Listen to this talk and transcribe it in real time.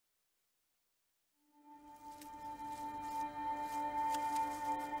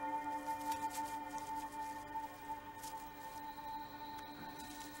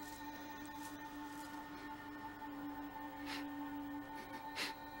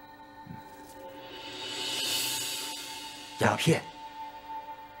鸦片。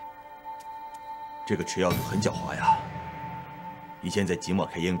这个迟耀祖很狡猾呀，以前在井网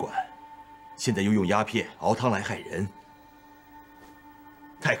开烟馆，现在又用鸦片熬汤来害人，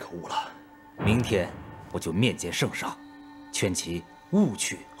太可恶了。明天我就面见圣上，劝其勿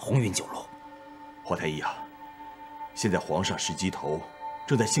去红云酒楼。华太医啊，现在皇上时机头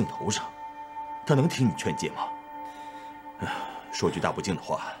正在兴头上，他能听你劝诫吗？说句大不敬的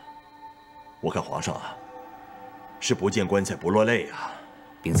话，我看皇上啊，是不见棺材不落泪啊。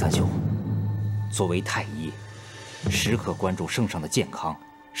秉三兄，作为太医，时刻关注圣上的健康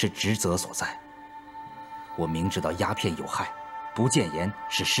是职责所在。我明知道鸦片有害，不谏言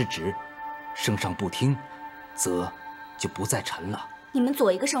是失职，圣上不听，则就不在臣了。你们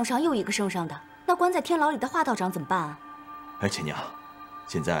左一个圣上，右一个圣上的，那关在天牢里的华道长怎么办啊？哎，倩娘，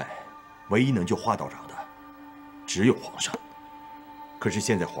现在唯一能救华道长的，只有皇上。可是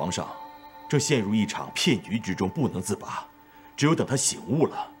现在皇上正陷入一场骗局之中，不能自拔。只有等他醒悟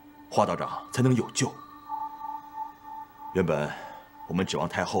了，华道长才能有救。原本我们指望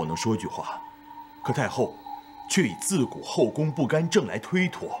太后能说句话，可太后却以自古后宫不干政来推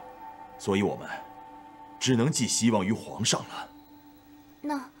脱，所以我们只能寄希望于皇上了。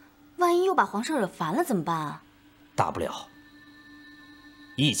那万一又把皇上惹烦了怎么办啊？大不了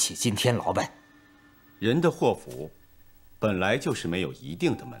一起进天牢呗。人的祸福本来就是没有一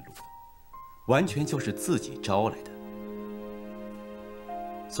定的门路，完全就是自己招来的。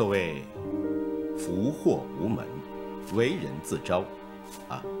所谓福祸无门，为人自招，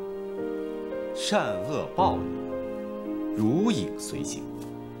啊，善恶报应，如影随形。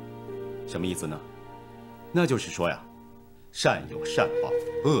什么意思呢？那就是说呀，善有善报，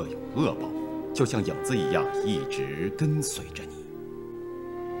恶有恶报，就像影子一样，一直跟随着你。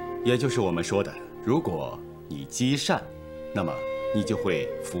也就是我们说的，如果你积善，那么你就会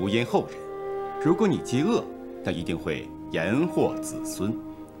福荫后人；如果你积恶，那一定会延祸子孙。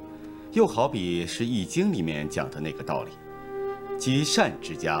又好比是《易经》里面讲的那个道理：积善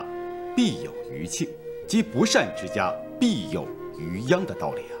之家，必有余庆；积不善之家，必有余殃的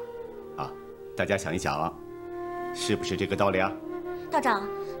道理啊！啊，大家想一想啊，是不是这个道理啊？道长，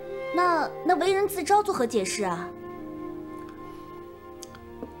那为人自招作何解释啊？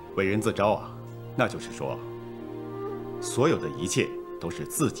为人自招啊，那就是说，所有的一切都是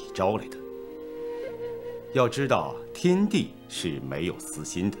自己招来的。要知道，天地是没有私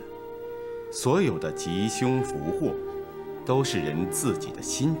心的。所有的吉凶福祸，都是人自己的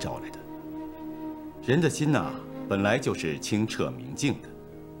心招来的。人的心呐，本来就是清澈明净的，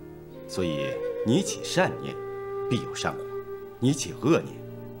所以你起善念，必有善果；你起恶念，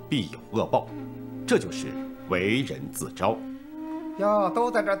必有恶报。这就是为人自招。哟，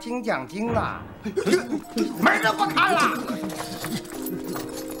都在这听讲经了，门都不开了。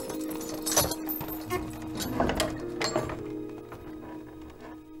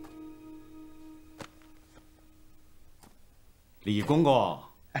李公公，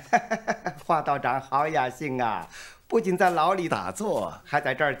华道长好雅兴啊！不仅在牢里打坐，还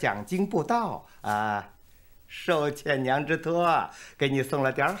在这儿讲经布道啊！受倩娘之托，给你送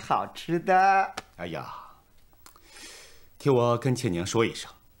了点好吃的。哎呀，替我跟倩娘说一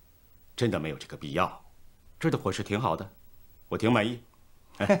声，真的没有这个必要。这的伙食挺好的，我挺满意。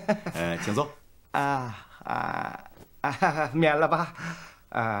请坐。免了吧。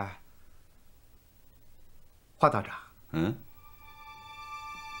华道长，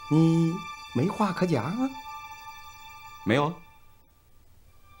你没话可讲啊？没有啊。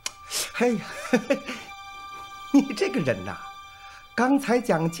哎呀，你这个人呐，刚才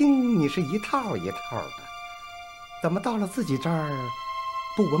讲经你是一套一套的，怎么到了自己这儿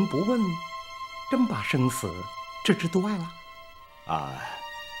不闻不问，真把生死置之度外了？啊，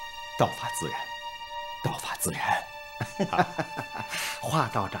道法自然，道法自然。华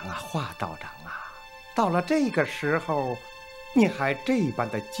道长啊，华道长啊，到了这个时候，你还这般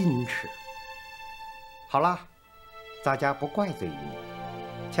的矜持。好了，大家不怪罪于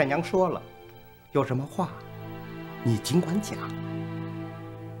你。倩娘说了，有什么话，你尽管讲。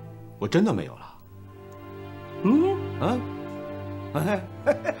我真的没有了。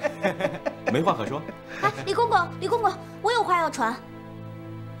没话可说。哎，李公公，李公公，我有话要传。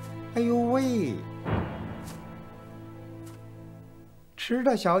哎呦喂，迟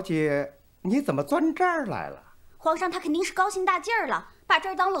的小姐，你怎么钻这儿来了？皇上他肯定是高兴大劲儿了，把这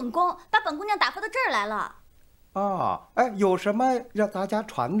儿当冷宫，把本姑娘打发到这儿来了。哦，哎，有什么让大家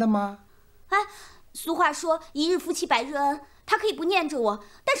传的吗？哎，俗话说一日夫妻百日恩，他可以不念着我，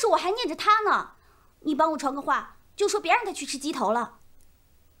但是我还念着他呢。你帮我传个话，就说别让他去吃鸡头了。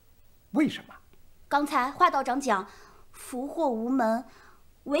为什么？刚才华道长讲福祸无门，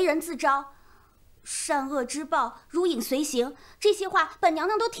为人自招，善恶之报，如影随形，这些话本娘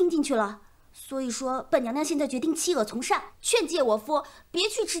娘都听进去了。所以说，本娘娘现在决定弃恶从善，劝诫我夫别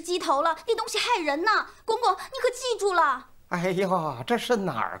去吃鸡头了，那东西害人呢。公公，你可记住了。哎呦，这是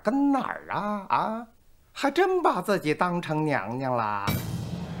哪儿跟哪儿啊？啊，还真把自己当成娘娘了。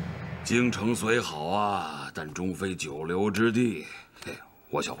京城虽好啊，但终非久留之地。嘿，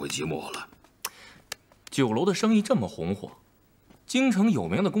我想回即墨了。酒楼的生意这么红火，京城有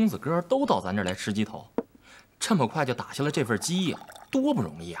名的公子哥都到咱这儿来吃鸡头，这么快就打下了这份基业，多不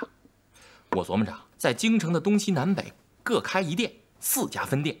容易啊！我琢磨着，在京城的东西南北各开一店，4家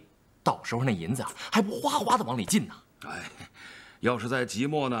分店，到时候那银子啊，还不哗哗的往里进呢。哎，要是在即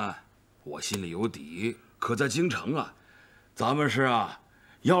墨呢，我心里有底；可在京城啊，咱们是啊，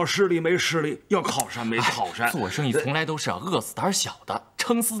要势力没势力，要靠山没靠山。做生意从来都是饿死胆小的，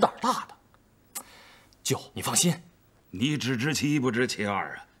撑死胆大的。舅，你放心，你只知其一不知其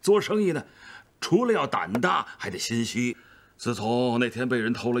二啊！做生意呢，除了要胆大，还得心虚。自从那天被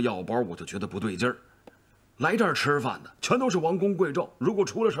人偷了药包，我就觉得不对劲儿。来这儿吃饭的全都是王公贵胄，如果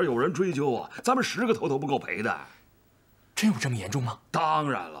出了事有人追究啊，咱们10个头都不够赔的。真有这么严重吗？当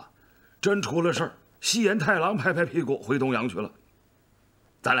然了，真出了事儿，西岩太郎拍拍屁股回东洋去了。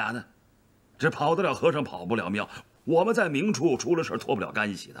咱俩呢，这跑得了和尚跑不了庙，我们在明处出了事脱不了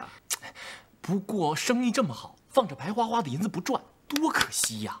干系的。不过生意这么好，放着白花花的银子不赚，多可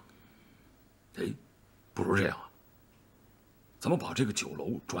惜呀！哎，不如这样啊，咱们把这个酒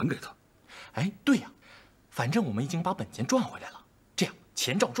楼转给他。哎，对呀，反正我们已经把本钱赚回来了，这样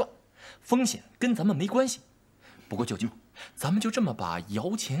钱照赚，风险跟咱们没关系。不过舅舅，咱们就这么把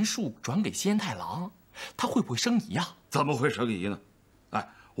摇钱树转给西岩太郎，他会不会生疑呀？怎么会生疑呢？哎，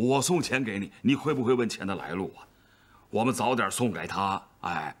我送钱给你，你会不会问钱的来路啊？我们早点送给他，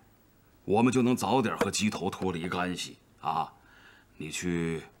哎，我们就能早点和鸡头脱离干系啊！你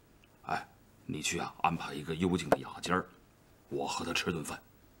去啊，安排一个幽静的雅间儿，我和他吃顿饭，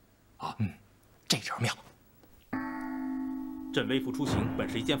啊，这招妙。朕微服出行本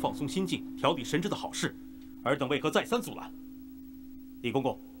是一件放松心境、调理神智的好事，尔等为何再三阻拦？李公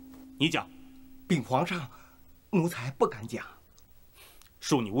公，你讲。禀皇上，奴才不敢讲。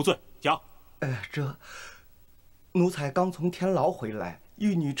恕你无罪，讲。奴才刚从天牢回来，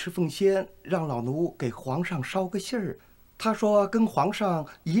玉女赤凤仙让老奴给皇上捎个信儿。他说跟皇上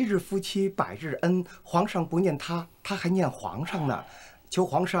1日夫妻百日恩，皇上不念他，他还念皇上呢。求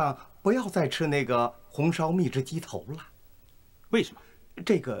皇上不要再吃那个红烧蜜汁鸡头了。为什么？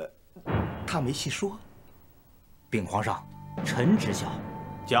这个他没细说。禀皇上，臣知晓。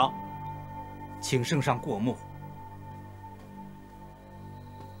讲。请圣上过目。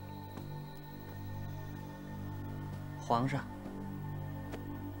皇上，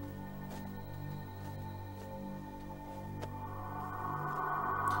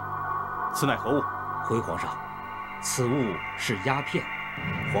此乃何物？回皇上，此物是鸦片。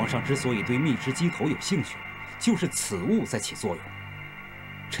皇上之所以对蜜汁鸡头有兴趣，就是此物在起作用。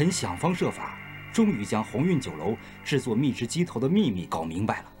臣想方设法，终于将鸿运酒楼制作蜜汁鸡头的秘密搞明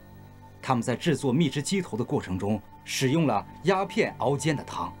白了。他们在制作蜜汁鸡头的过程中，使用了鸦片熬煎的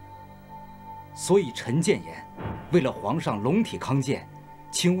汤。所以臣谏言，为了皇上龙体康健，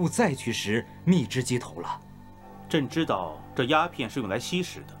请勿再去食蜜汁鸡头了。朕知道这鸦片是用来吸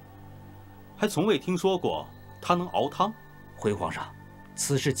食的，还从未听说过它能熬汤。回皇上，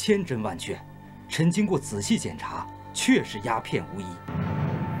此事千真万确，臣经过仔细检查，确是鸦片无疑。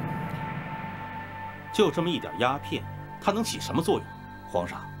就这么一点鸦片，它能起什么作用？皇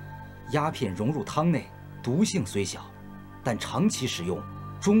上，鸦片融入汤内，毒性虽小，但长期使用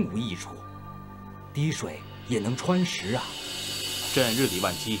终无益处。滴水也能穿石啊！朕日理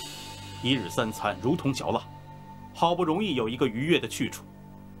万机，1日3餐如同嚼蜡，好不容易有一个愉悦的去处，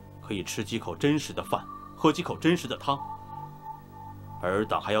可以吃几口真实的饭，喝几口真实的汤。尔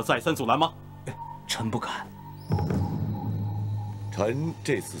等还要再三阻拦吗？臣不敢。臣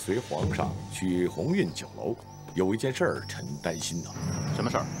这次随皇上去鸿运酒楼，有一件事儿，臣担心呢。什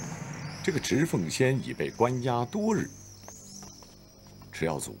么事儿？这个迟凤仙已被关押多日，迟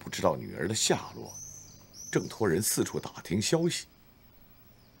耀祖不知道女儿的下落，正托人四处打听消息。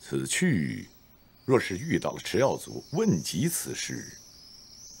此去，若是遇到了迟耀祖问及此事，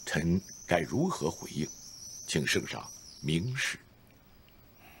臣该如何回应？请圣上明示。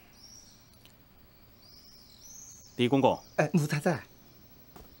李公公，奴才在。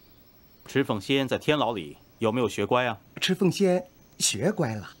迟凤仙在天牢里有没有学乖啊？迟凤仙学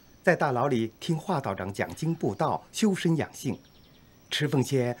乖了，在大牢里听华道长讲经布道，修身养性。迟凤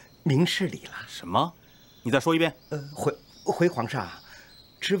仙明事理了。什么？你再说一遍。回皇上，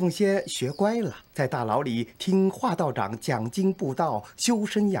赤凤仙学乖了，在大牢里听华道长讲经布道，修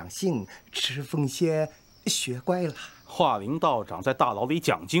身养性。赤凤仙学乖了。华灵道长在大牢里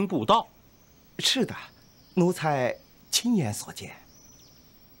讲经布道？是的，奴才亲眼所见。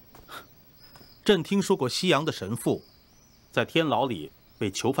朕听说过西洋的神父，在天牢里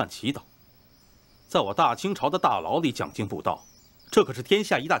为囚犯祈祷，在我大清朝的大牢里讲经布道，这可是天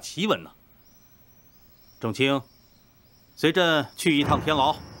下一大奇闻呢。仲卿，随朕去一趟天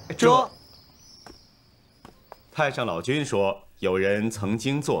牢。这。太上老君说，有人曾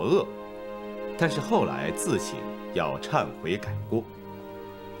经作恶，但是后来自省，要忏悔改过，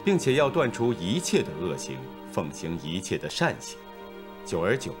并且要断除一切的恶行，奉行一切的善行，久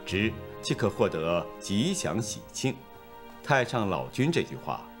而久之，即可获得吉祥喜庆。太上老君这句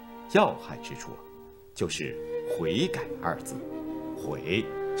话，要害之处，就是“悔改”二字。悔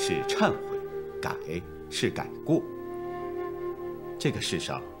是忏悔，改是改过。这个世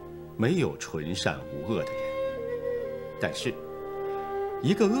上没有纯善无恶的人，但是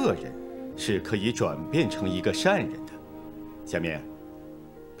一个恶人是可以转变成一个善人的。下面，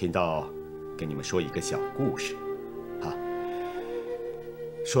贫道给你们说一个小故事啊。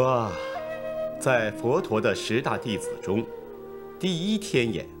说，在佛陀的10大弟子中，第一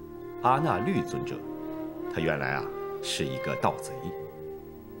天眼阿那律尊者，他原来是一个盗贼。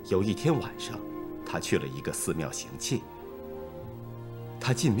有一天晚上，他去了一个寺庙行窃。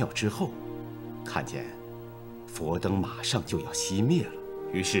他进庙之后，看见佛灯马上就要熄灭了，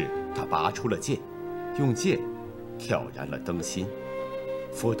于是他拔出了剑，用剑挑燃了灯芯。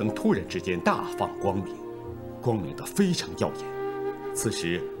佛灯突然之间大放光明，光明得非常耀眼。此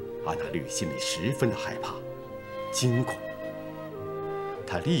时阿那律心里十分的害怕、惊恐，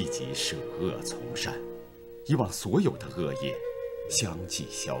他立即舍恶从善，以往所有的恶业相继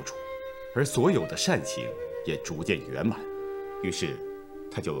消除，而所有的善行也逐渐圆满。于是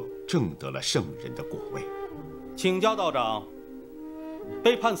他就证得了圣人的果位。请教道长，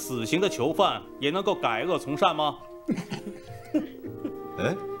被判死刑的囚犯也能够改恶从善吗？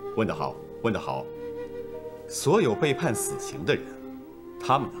问得好，问得好。所有被判死刑的人，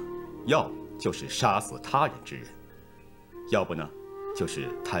他们呢，要就是杀死他人之人，要不呢，就是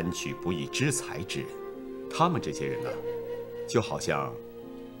贪取不义之财之人。他们这些人呢，就好像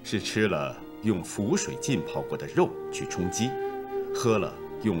是吃了用符水浸泡过的肉去充饥，喝了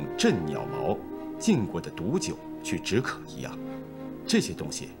用镇鸟毛浸过的毒酒去止渴一样。这些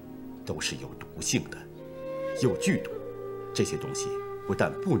东西都是有毒性的，有剧毒。这些东西不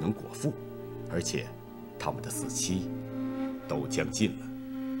但不能果腹，而且他们的死期都将近了。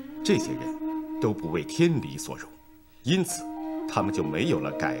这些人都不为天理所容，因此他们就没有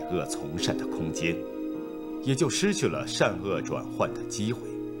了改恶从善的空间，也就失去了善恶转换的机会。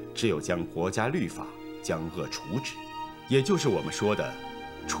只有将国家律法将恶除止，也就是我们说的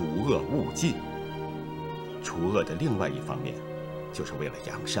除恶务尽。除恶的另外一方面，就是为了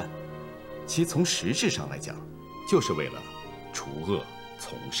扬善，其从实质上来讲，就是为了除恶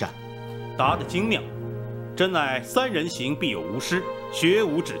从善。答得精妙，真乃3人行必有吾师，学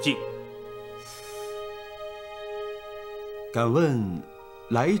无止境。敢问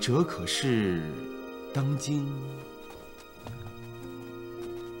来者可是当今？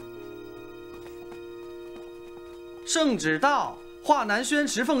圣旨到，华南轩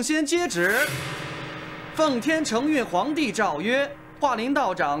持凤仙接旨。奉天承运皇帝诏曰：华林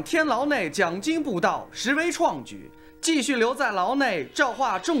道长天牢内讲经布道，实为创举，继续留在牢内教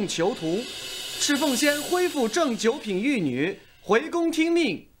化众囚徒。赤凤仙恢复正9品玉女，回宫听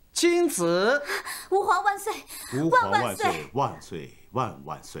命，钦此。吾皇万岁！吾皇万岁！万岁万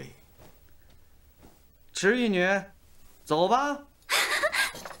万岁！迟玉女，走吧。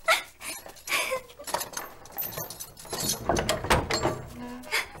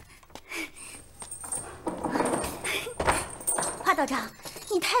华道长，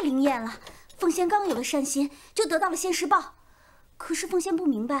你太灵验了！凤仙刚有了善心，就得到了现世报。可是凤仙不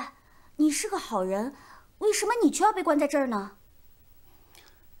明白，你是个好人，为什么你却要被关在这儿呢？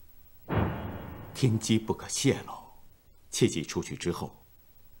天机不可泄露，切记出去之后，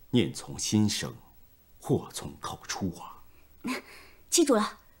念从心生，祸从口出啊！记住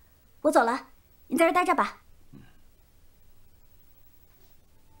了，我走了，你在这儿待着吧。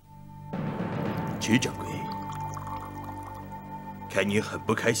迟掌柜，看你很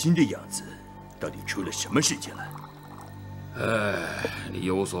不开心的样子，到底出了什么事情了？你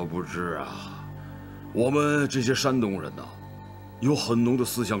有所不知啊，我们这些山东人呐，有很浓的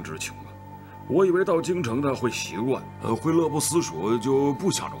思乡之情啊。我以为到京城呢会习惯，会乐不思蜀，就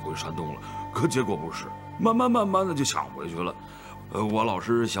不想着回山东了。可结果不是，慢慢的就想回去了。我老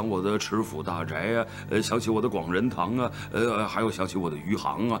是想我的池府大宅呀，想起我的广仁堂啊，还有想起我的余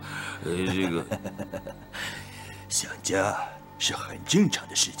杭啊，这个想家是很正常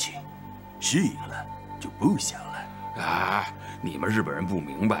的事情，适应了就不想了。哎，你们日本人不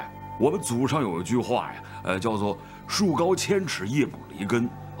明白，我们祖上有一句话呀，叫做“树高千尺，夜不离根”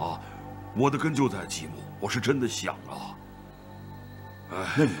啊。我的根就在即墨，我是真的想啊。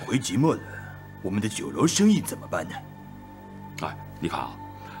那你回即墨了，我们的酒楼生意怎么办呢？哎，你看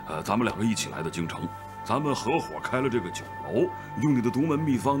啊，咱们两个一起来的京城，咱们合伙开了这个酒楼，用你的独门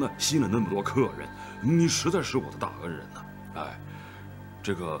秘方呢，吸引了那么多客人，你实在是我的大恩人呐。哎，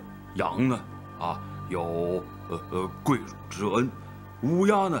这个羊呢，啊，有贵辱之恩；乌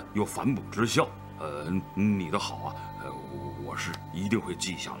鸦呢，有反哺之孝。你的好啊，我是一定会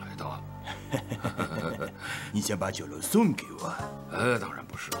记下来的。你想把酒楼送给我？当然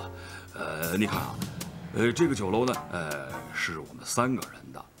不是了。你看啊，这个酒楼呢，是我们3个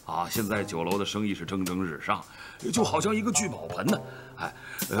人的啊。现在酒楼的生意是蒸蒸日上，就好像一个聚宝盆呢。哎，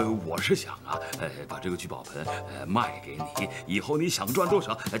我是想啊，把这个聚宝盆卖给你，以后你想赚多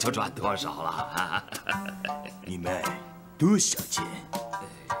少就赚多少了。你卖多少钱？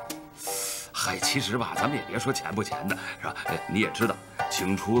嗨，其实吧，咱们也别说钱不钱的，是吧？你也知道，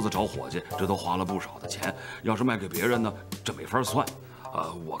请厨子找伙计，这都花了不少的钱。要是卖给别人呢，这没法算。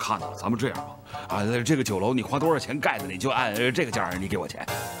我看呢，咱们这样吧，这个酒楼你花多少钱盖的，你就按这个价，你给我钱。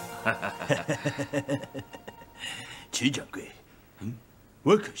迟掌柜，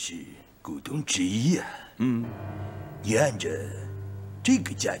我可是股东之一啊。你按着这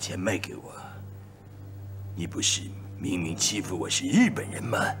个价钱卖给我，你不是明明欺负我是日本人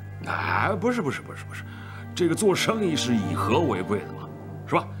吗？不是，这个做生意是以和为贵的嘛，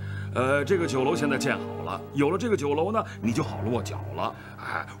是吧？这个酒楼现在建好了，有了这个酒楼呢，你就好落脚了。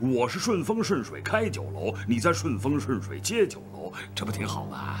哎，我是顺风顺水开酒楼，你再顺风顺水接酒楼，这不挺好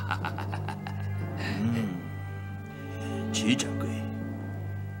吗？迟掌柜，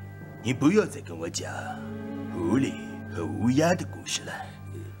你不要再跟我讲狐狸和乌鸦的故事了，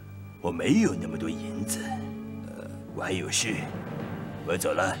我没有那么多银子，我还有事。我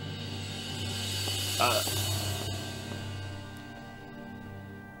走了。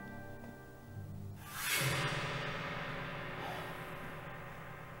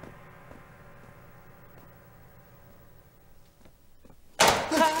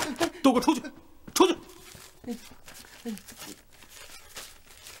都给我出去！出去！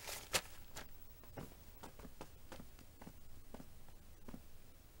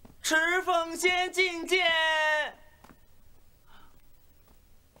赤凤仙觐见。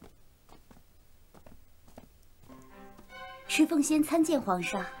赤凤仙参见皇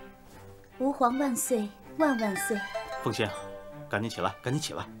上，吾皇万岁万万岁！凤仙，赶紧起来，赶紧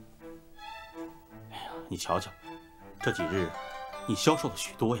起来！哎呀，你瞧瞧，这几日你消瘦了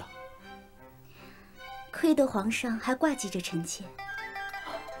许多呀。亏得皇上还挂记着臣妾，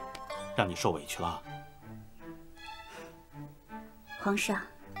让你受委屈了。皇上，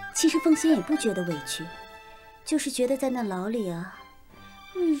其实凤仙也不觉得委屈，就是觉得在那牢里啊，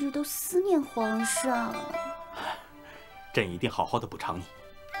日日都思念皇上。朕一定好好的补偿你。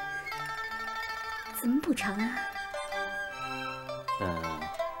怎么补偿啊？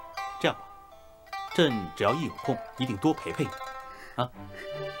这样吧，朕只要一有空，一定多陪陪你。啊？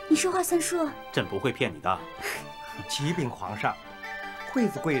你说话算数。朕不会骗你的。启禀皇上，惠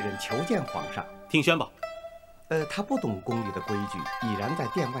子贵人求见皇上。听宣吧。他不懂宫里的规矩，已然在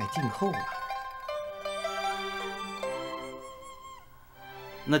殿外静候了。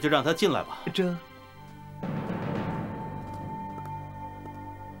那就让他进来吧。这。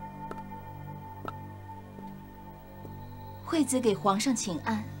惠子给皇上请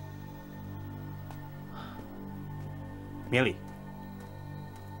安。免礼。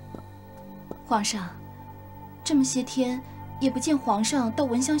皇上，这么些天也不见皇上到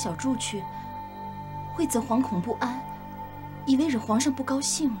闻香小筑去，惠子惶恐不安，以为惹皇上不高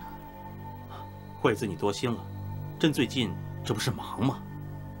兴了。惠子，你多心了，朕最近这不是忙吗？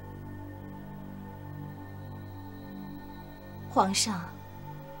皇上，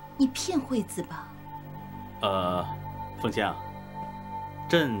你骗惠子吧？凤仙啊，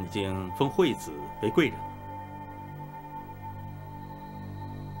朕已经封惠子为贵人了。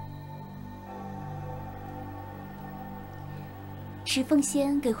石凤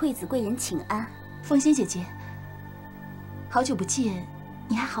仙给惠子贵人请安。凤仙姐姐，好久不见，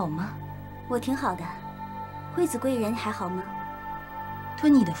你还好吗？我挺好的。惠子贵人还好吗？托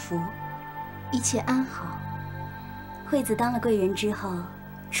你的福，一切安好。惠子当了贵人之后，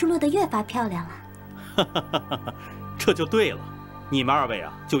出落得越发漂亮了。这就对了，你们2位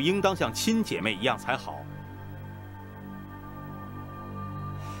啊，就应当像亲姐妹一样才好。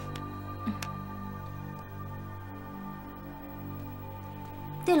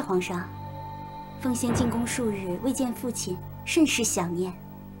对了，皇上，奉先进宫数日未见父亲，甚是想念，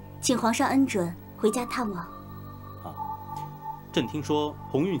请皇上恩准回家探望。朕听说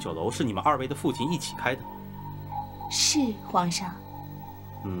鸿运酒楼是你们2位的父亲一起开的。是皇上。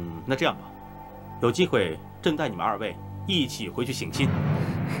那这样吧，有机会朕带你们2位一起回去省亲。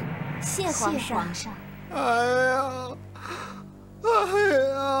谢皇上。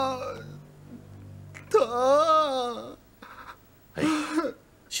疼！哎，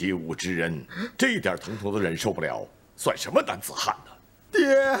习武之人，这点疼痛都忍受不了，算什么男子汉呢？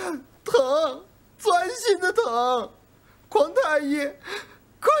爹，疼，钻心的疼！皇太医，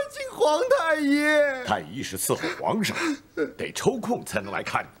快请皇太医！太医是伺候皇上，得抽空才能来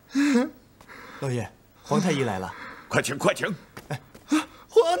看你。老爷，皇太医来了，快请，快请！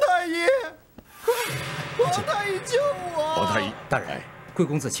皇太医，快，皇太医救我！皇太医大人，贵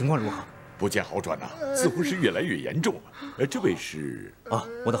公子情况如何？不见好转呐，似乎是越来越严重了。这位是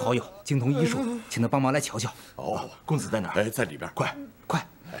我的好友，精通医术，请他帮忙来瞧瞧。哦，公子在哪儿？在里边，快快！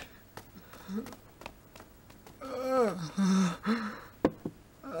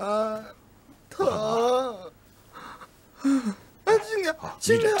疼！轻点，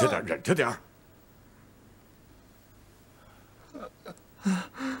你忍着点，忍着点。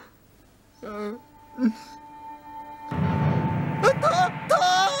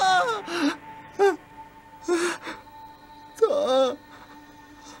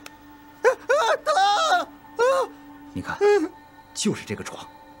你看，就是这个床。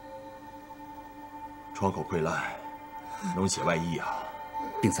窗口溃烂，脓血外溢啊！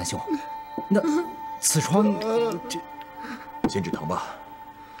秉三兄，那此床这先止疼吧。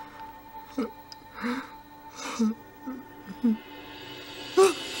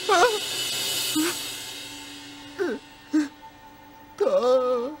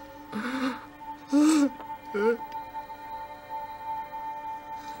疼！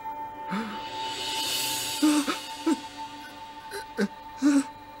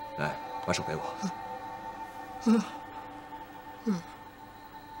来，把手给我。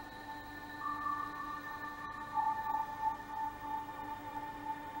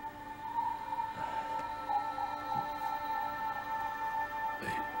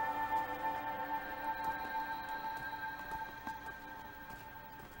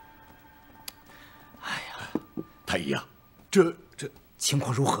太医啊，这情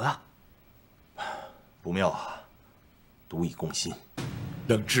况如何啊？不妙啊，毒已攻心，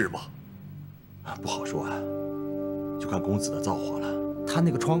能治吗？不好说啊，就看公子的造化了。他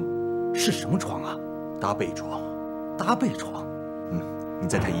那个疮是什么疮啊？搭背疮。搭背疮？你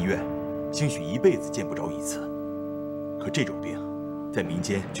在太医院，兴许一辈子见不着一次。可这种病，在民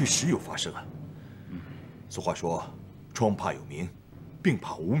间却时有发生啊。俗话说，疮怕有名，病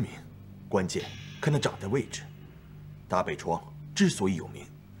怕无名，关键看它长的位置。搭背疮之所以有名，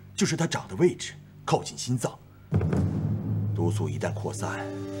就是它长的位置靠近心脏，毒素一旦扩散，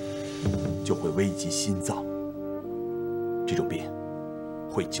就会危及心脏。这种病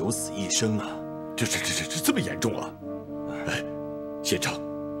会九死一生啊！这么严重啊！哎，县长，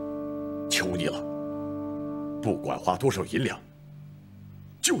求你了，不管花多少银两，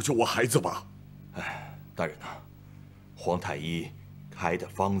救救我孩子吧！哎，大人呐，皇太医开的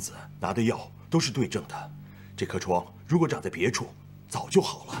方子、拿的药都是对症的。这颗疮如果长在别处，早就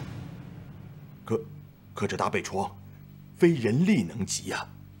好了。可这搭背疮，非人力能及呀！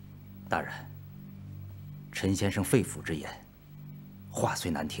大人，陈先生肺腑之言，话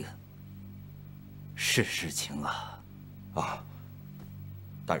虽难听，是实情啊！啊，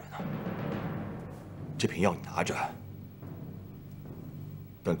大人呐，这瓶药你拿着，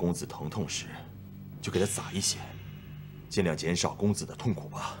等公子疼痛时，就给他撒一些，尽量减少公子的痛苦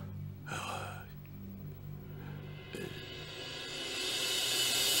吧。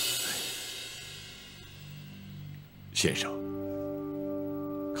先生，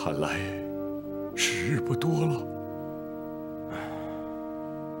看来时日不多了。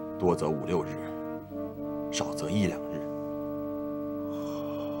多则5、6日，少则1、2日。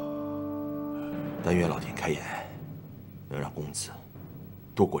但愿老天开眼，能让公子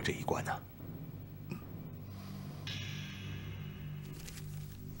度过这一关呢。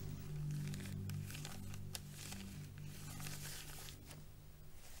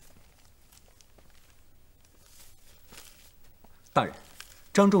大人，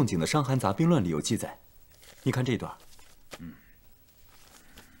张仲景的《伤寒杂病论》里有记载，你看这段。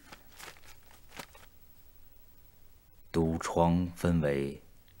毒疮分为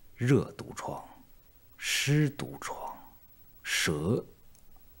热毒疮、湿毒疮、舌。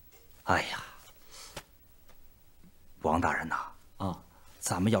哎呀，王大人呐，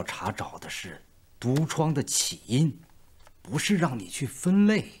咱们要查找的是毒疮的起因，不是让你去分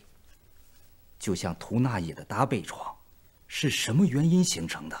类。就像图那野的搭背疮，是什么原因形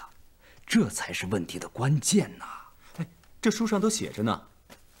成的？这才是问题的关键呐！哎，这书上都写着呢。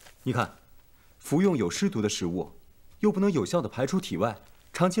你看，服用有湿毒的食物，又不能有效地排出体外，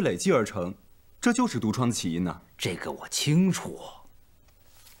长期累积而成，这就是毒疮的起因呢。这个我清楚。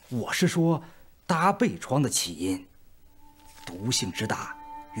我是说，搭背疮的起因，毒性之大，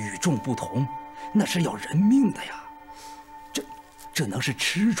与众不同，那是要人命的呀。这能是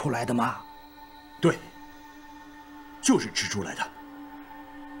吃出来的吗？对，就是吃出来的。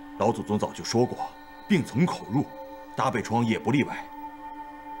老祖宗早就说过，病从口入，搭背疮也不例外。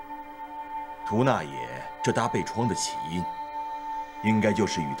图那野这搭背疮的起因，应该就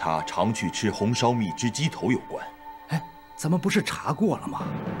是与他常去吃红烧蜜汁鸡头有关。哎，咱们不是查过了吗？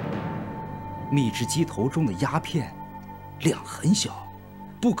蜜汁鸡头中的鸦片量很小，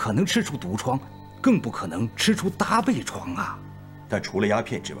不可能吃出毒疮，更不可能吃出搭背疮啊。但除了鸦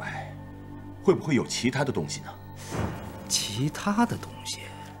片之外，会不会有其他的东西呢？其他的东西？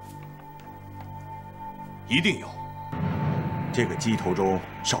一定有。这个鸡头中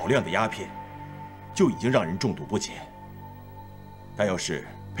少量的鸦片，就已经让人中毒不浅。但要是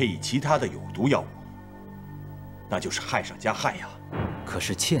配以其他的有毒药物，那就是害上加害呀。可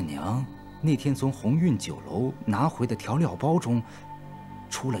是倩娘那天从鸿运酒楼拿回的调料包中，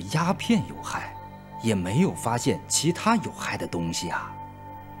除了鸦片有害，也没有发现其他有害的东西啊。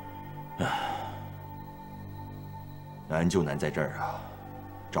难就难在这儿啊，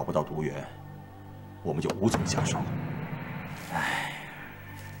找不到毒源，我们就无从下手。唉，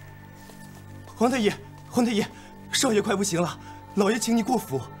皇太爷，皇太爷，少爷快不行了，老爷请你过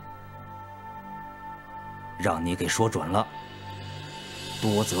府。让你给说准了，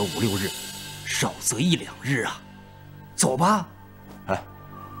多则5、6日，少则1、2日啊。走吧。哎，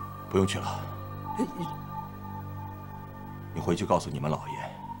不用去了。你回去告诉你们老爷，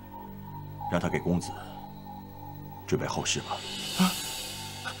让他给公子准备后事吧。啊，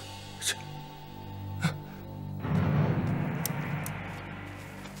是。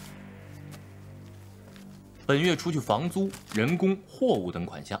本月出去房租、人工、货物等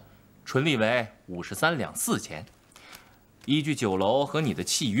款项，纯利为53两4钱。依据酒楼和你的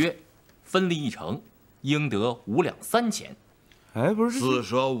契约，分利1成，应得5两3钱。哎，不是四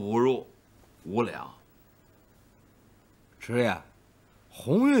舍五入5两。师爷，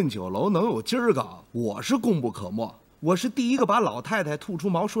鸿运酒楼能有今儿个，我是功不可没。我是第一个把老太太吐出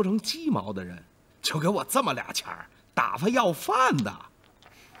毛说成鸡毛的人，就给我这么俩钱儿，打发要饭的。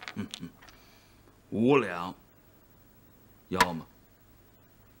5两，要吗？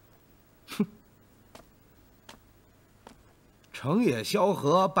哼，成也萧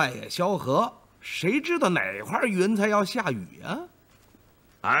何，败也萧何，谁知道哪块云彩要下雨啊？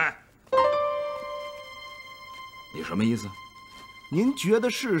哎，你什么意思？您觉得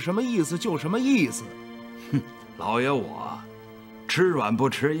是什么意思就什么意思。哼，老爷我吃软不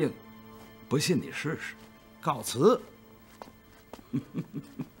吃硬，不信你试试。告辞。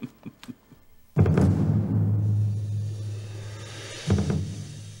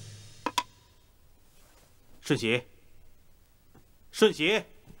顺喜，顺喜，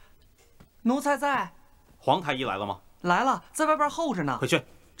奴才在。皇太医来了吗？来了，在外边候着呢。快宣。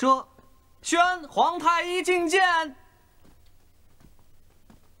这，宣皇太医觐见。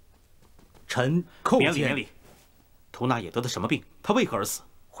臣叩见。免礼免礼。图那野得的什么病？他为何而死？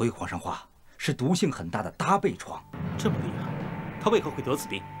回皇上话，是毒性很大的搭背疮。这么厉害，他为何会得此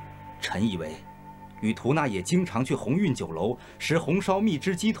病？臣以为，与图那野经常去鸿运酒楼食红烧蜜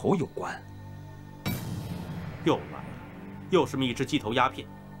汁鸡头有关。又来了，又是蜜汁鸡头鸦片。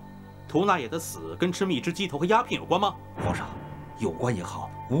图那野的死跟吃蜜汁鸡头和鸦片有关吗？皇上，有关也好，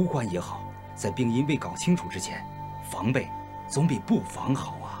无关也好，在病因未搞清楚之前，防备总比不防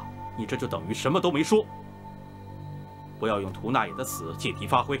好啊。你这就等于什么都没说。不要用图那野的死借题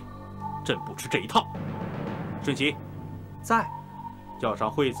发挥，朕不吃这一套。顺喜，在。叫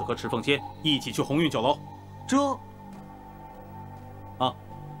上惠子和池凤仙一起去鸿运酒楼。这。啊，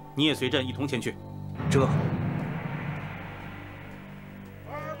你也随朕一同前去。这。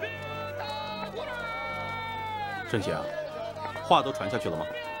顺喜啊，话都传下去了吗？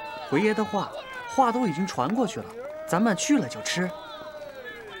回爷的话都已经传过去了，咱们去了就吃。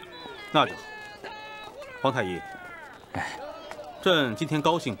那就好。皇太医，哎，朕今天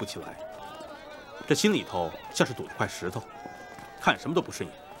高兴不起来，这心里头像是堵了块石头，看什么都不顺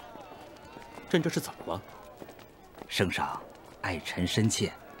眼。朕这是怎么了？圣上爱臣深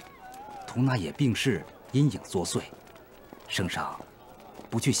切，图那野病逝，阴影作祟，圣上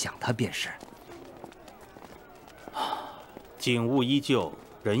不去想他便是。景物依旧，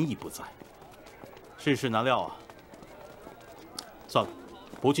人亦不在，世事难料啊。算了，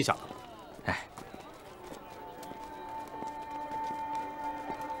不去想他了。哎，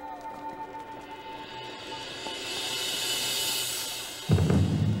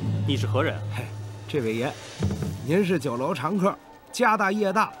你是何人？嘿，这位爷，您是酒楼常客，家大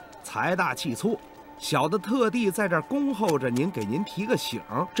业大，财大气粗，小的特地在这儿恭候着您，给您提个醒。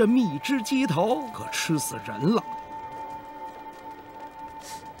这蜜汁鸡头可吃死人了。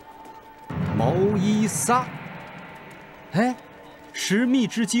毛衣撒，哎，食蜜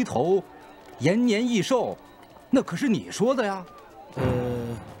汁鸡头，延年益寿，那可是你说的呀？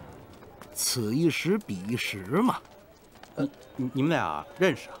此一时彼一时嘛。你们俩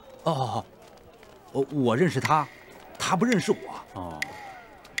认识啊？哦，我认识他，他不认识我。哦，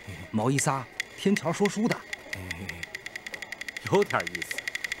毛衣撒，天桥说书的，有点意思。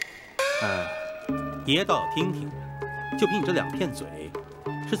爷倒要听听，就凭你这2片嘴，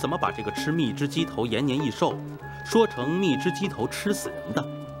是怎么把这个吃蜜汁鸡头延年益寿，说成蜜汁鸡头吃死人的？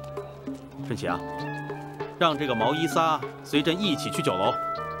顺起啊，让这个毛衣撒随朕一起去酒楼。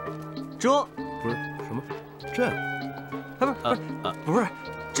这不是什么朕。不是，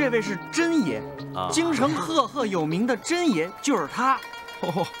这位是真爷，京城赫赫有名的真爷，就是他。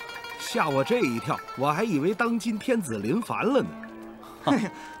哦，吓我这一跳，我还以为当今天子临凡了呢。哎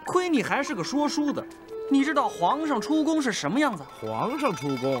呀，亏你还是个说书的，你知道皇上出宫是什么样子？皇上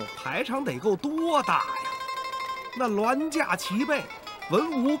出宫排场得够多大呀？那銮驾齐备，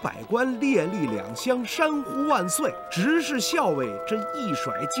文武百官列立两厢，山呼万岁，执事校尉这一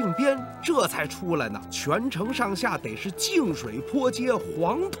甩靖边，这才出来呢。全城上下得是净水坡街，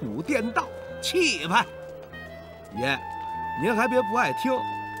黄土垫道，气派。爷，您还别不爱听，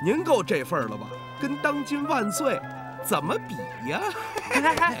您够这份了吧？跟当今万岁怎么比呀？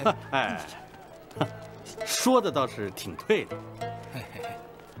哎，说的倒是挺对的。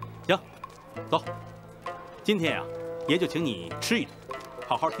行，走，今天呀，爷就请你吃一顿，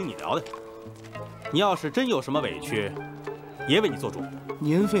好好听你聊聊。你要是真有什么委屈，爷为你做主。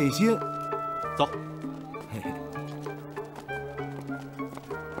您费心。走。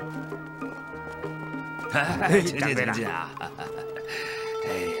进啊！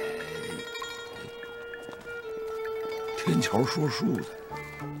哎呀，天桥说书的，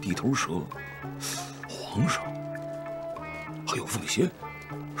地头蛇，皇上，还有凤仙，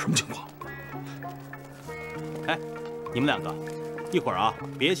什么情况？哎，你们2个，一会儿啊，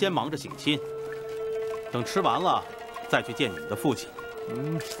别先忙着省亲，等吃完了再去见你们的父亲。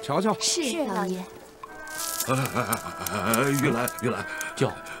瞧瞧。是老爷。玉兰，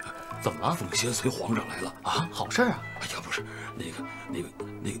舅，怎么了？凤仙随皇上来了啊！好事啊！哎呀，不是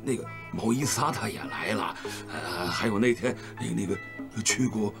那个毛衣撒他也来了，还有那天那个去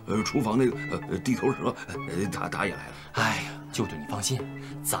过厨房那个地头蛇，他也来了。哎呀，舅舅你放心，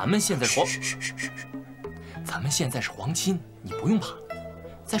咱们现在是咱们现在是皇亲，你不用怕。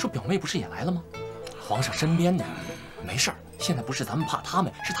再说表妹不是也来了吗？皇上身边的，没事儿。现在不是咱们怕他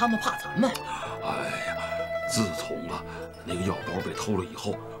们，是他们怕咱们。哎呀，自从那个药包被偷了以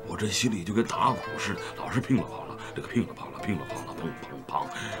后，我这心里就跟打鼓似的，老是乒了乓了，这个乒了乓了，乒了乓了，砰砰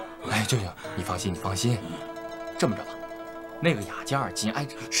砰。哎，舅舅，你放心，这么着吧，那个雅间紧挨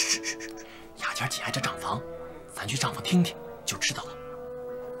着，雅间紧挨着账房，咱去账房听听就知道了。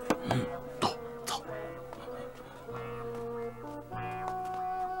走。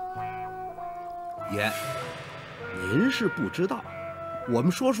爷，您是不知道，我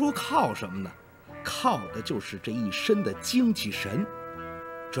们说书靠什么呢？靠的就是这一身的精气神。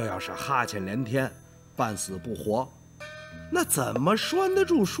这要是哈欠连天，半死不活，那怎么拴得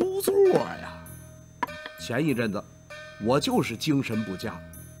住书座呀？前一阵子，我就是精神不佳，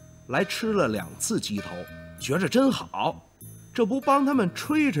来吃了2次鸡头，觉着真好，这不帮他们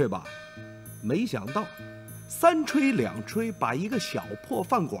吹吹吧？没想到，3吹2吹，把一个小破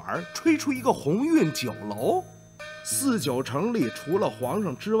饭馆吹出一个鸿运酒楼。4九城里除了皇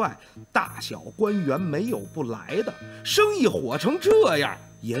上之外，大小官员没有不来的，生意火成这样，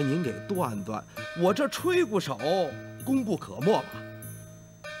爷您给断断，我这吹鼓手功不可没吧？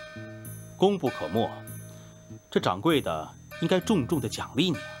功不可没，这掌柜的应该重重的奖励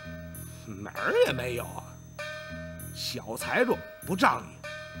你啊。门儿也没有啊！小财主不仗义，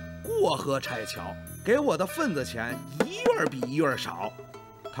过河拆桥，给我的份子钱一月比一月少，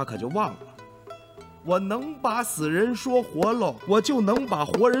他可就忘了。我能把死人说活喽，我就能把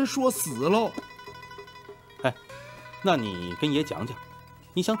活人说死喽。哎，那你跟爷讲讲，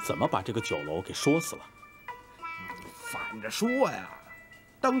你想怎么把这个酒楼给说死了？反着说呀，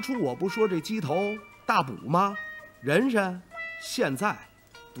当初我不说这鸡头大补吗？人参现在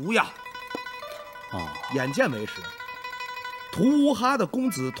毒药。眼见为实，屠乌哈的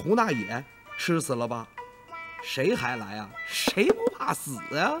公子屠那也吃死了吧？谁还来啊？谁不怕死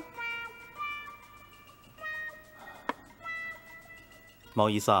呀？毛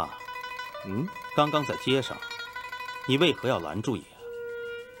一撒，刚刚在街上，你为何要拦住爷？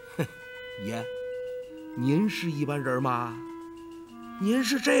哼，爷，您是一般人吗？您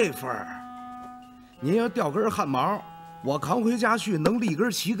是这份儿。您要掉根汗毛，我扛回家去能立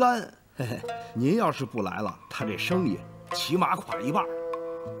根旗杆。嘿嘿，您要是不来了，他这生意起码垮一半。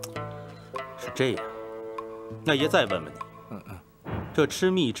是这样，那爷再问问你，这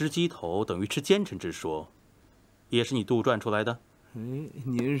吃蜜汁鸡头等于吃奸臣之说，也是你杜撰出来的？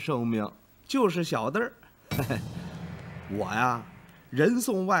您圣明，就是小弟儿。我呀，人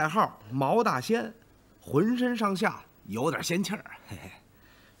送外号毛大仙，浑身上下有点仙气儿。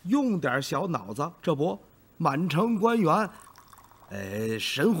用点小脑子，这不满城官员，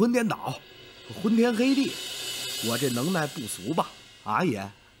神魂颠倒，昏天黑地，我这能耐不俗吧？啊，爷，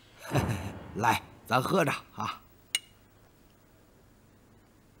来，咱喝着啊。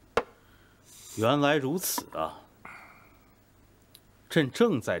原来如此啊！朕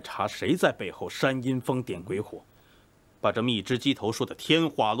正在查谁在背后煽阴风点鬼火，把这蜜汁鸡头说的天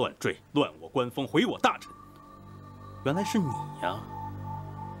花乱坠，乱我官风，毁我大臣。原来是你呀！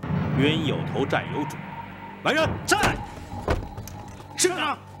冤有头，债有主。来人，站！是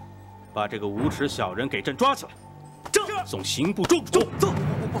啊，把这个无耻小人给朕抓起来，送刑部重处。走！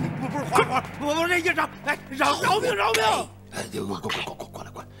不是，我这一掌，哎，饶命！哎，过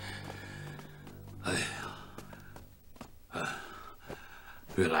来！哎呀，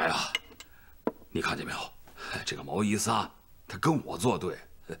原来啊，你看见没有？这个毛一撒，他跟我作对，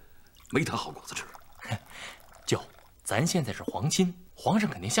没他好果子吃。舅，咱现在是皇亲，皇上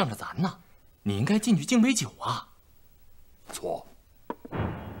肯定向着咱呢，你应该进去敬杯酒啊。错，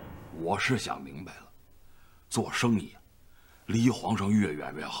我是想明白了，做生意离皇上越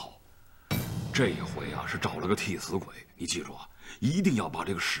远越好。这一回啊，是找了个替死鬼，你记住啊，一定要把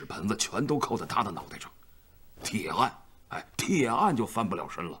这个屎盆子全都扣在他的脑袋上。铁案就翻不了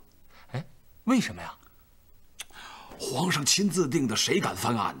身了。哎，为什么呀？皇上亲自定的，谁敢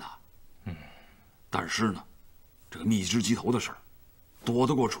翻案呢？但是呢，这个蜜汁鸡头的事儿，躲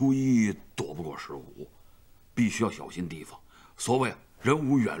得过初一，躲不过15，必须要小心提防。所谓人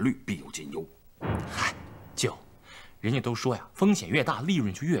无远虑，必有近忧。嗨，舅，人家都说呀，风险越大，利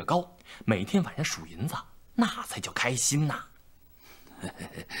润就越高。每天晚上数银子，那才叫开心呐。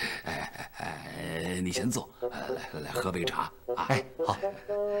你先坐，来喝杯茶啊。哎，好。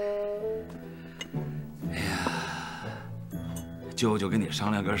哎呀，舅舅跟你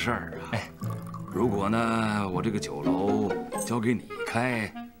商量个事儿啊。哎，如果呢，我这个酒楼交给你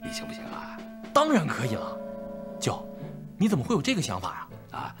开，你行不行啊？当然可以了。舅，你怎么会有这个想法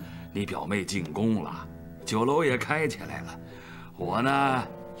呀？啊，你表妹进宫了，酒楼也开起来了，我呢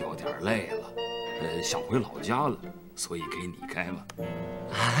有点累了，想回老家了，所以给你开嘛。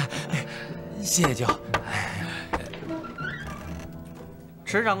谢谢舅。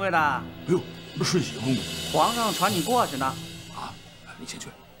迟掌柜的，哎呦，顺喜公公，皇上传你过去呢。啊，你先去。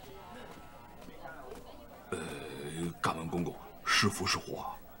敢问公公，是福是祸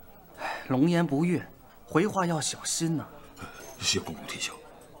啊？龙颜不悦，回话要小心呢。谢公公提醒。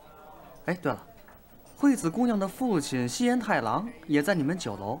哎，对了，惠子姑娘的父亲西岩太郎也在你们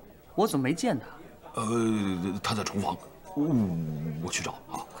酒楼，我怎么没见他？他在厨房，我去找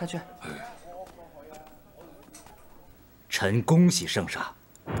啊。快去。臣恭喜圣上，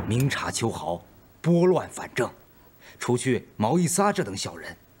明察秋毫，拨乱反正，除去毛一撒这等小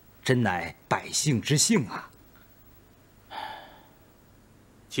人，真乃百姓之幸啊。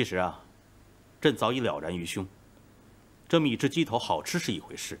其实啊，朕早已了然于胸。这蜜汁鸡头好吃是一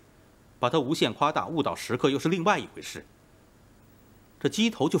回事，把它无限夸大，误导食客又是另外一回事。这鸡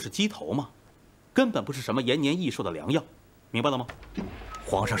头就是鸡头嘛，根本不是什么延年益寿的良药，明白了吗？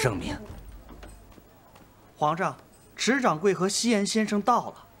皇上圣明。皇上，迟掌柜和西岩先生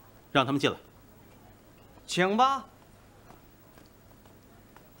到了，让他们进来。请吧。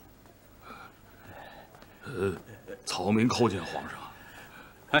草民叩见皇上。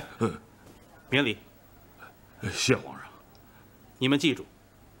哎，免礼。谢皇上。你们记住，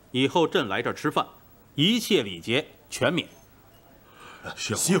以后朕来这儿吃饭，一切礼节全免。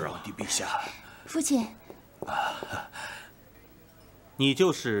谢皇帝陛下。父亲。你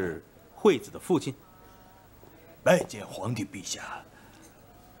就是惠子的父亲？拜见皇帝陛下。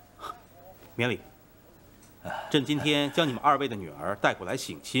免礼。朕今天将你们2位的女儿带过来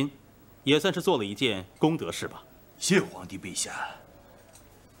省亲，也算是做了一件功德事吧。谢皇帝陛下。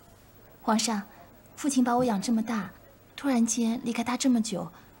皇上，父亲把我养这么大，突然间离开他这么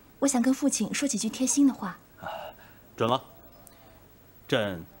久，我想跟父亲说几句贴心的话。准了。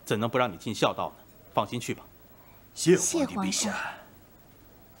朕怎能不让你尽孝道呢？放心去吧。谢谢皇帝陛下。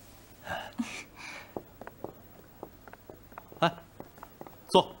哎，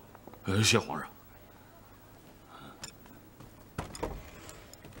坐。谢皇上。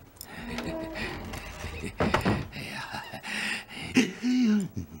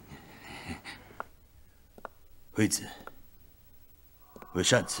惠子，我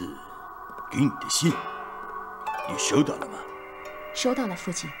上次给你的信，你收到了吗？收到了，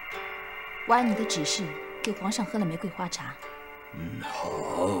父亲。我按你的指示给皇上喝了玫瑰花茶。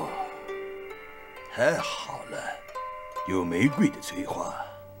好，太好了，有玫瑰的催化，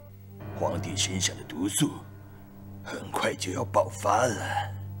皇帝身上的毒素很快就要爆发了。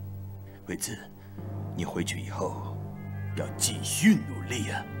惠子，你回去以后要继续努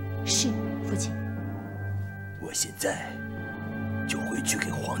力啊！是，父亲。我现在就回去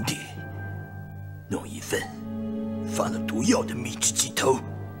给皇帝弄一份放了毒药的蜜汁鸡头。